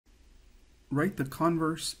Write the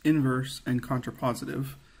converse, inverse, and contrapositive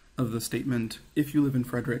of the statement, if you live in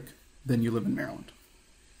Frederick, then you live in Maryland.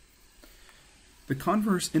 The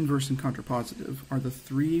converse, inverse, and contrapositive are the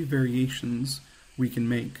three variations we can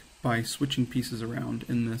make by switching pieces around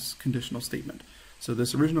in this conditional statement. So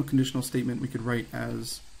this original conditional statement we could write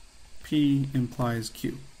as P implies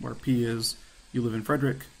Q, where P is you live in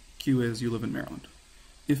Frederick, Q is you live in Maryland.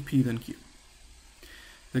 If P, then Q.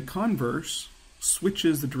 The converse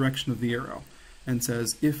switches the direction of the arrow and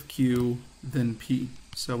says if Q, then P.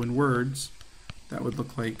 So in words, that would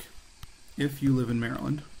look like if you live in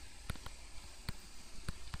Maryland,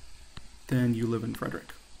 then you live in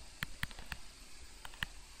Frederick.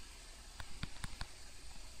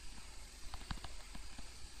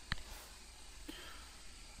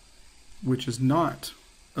 Which is not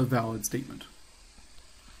a valid statement.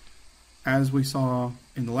 As we saw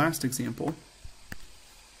in the last example,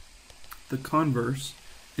 the converse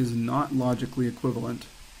is not logically equivalent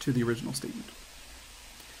to the original statement.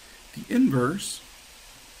 The inverse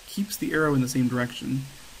keeps the arrow in the same direction,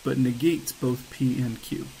 but negates both P and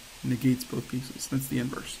Q. Negates both pieces. That's the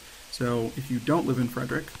inverse. So if you don't live in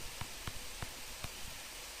Frederick,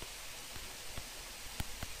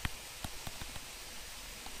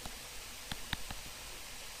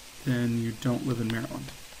 then you don't live in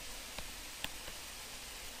Maryland.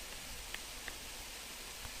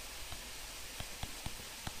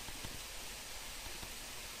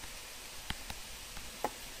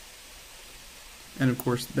 And of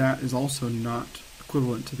course, that is also not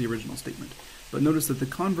equivalent to the original statement. But notice that the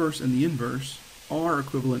converse and the inverse are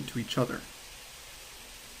equivalent to each other.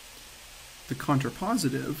 The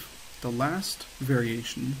contrapositive, the last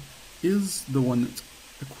variation, is the one that's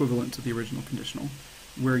equivalent to the original conditional,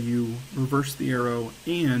 where you reverse the arrow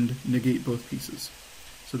and negate both pieces.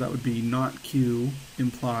 So that would be not Q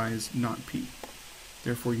implies not P.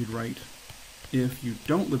 Therefore you'd write, if you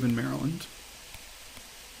don't live in Maryland,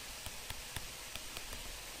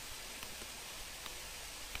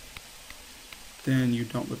 then you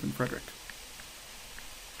don't live in Frederick.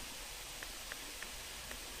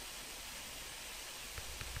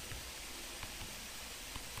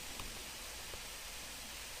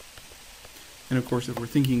 And of course, if we're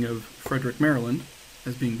thinking of Frederick, Maryland,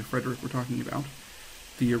 as being the Frederick we're talking about,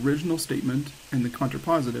 the original statement and the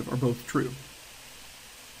contrapositive are both true.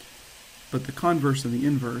 But the converse and the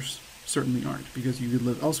inverse certainly aren't, because you could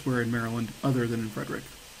live elsewhere in Maryland other than in Frederick.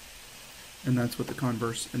 And that's what the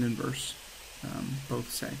converse and inverse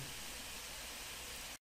both say.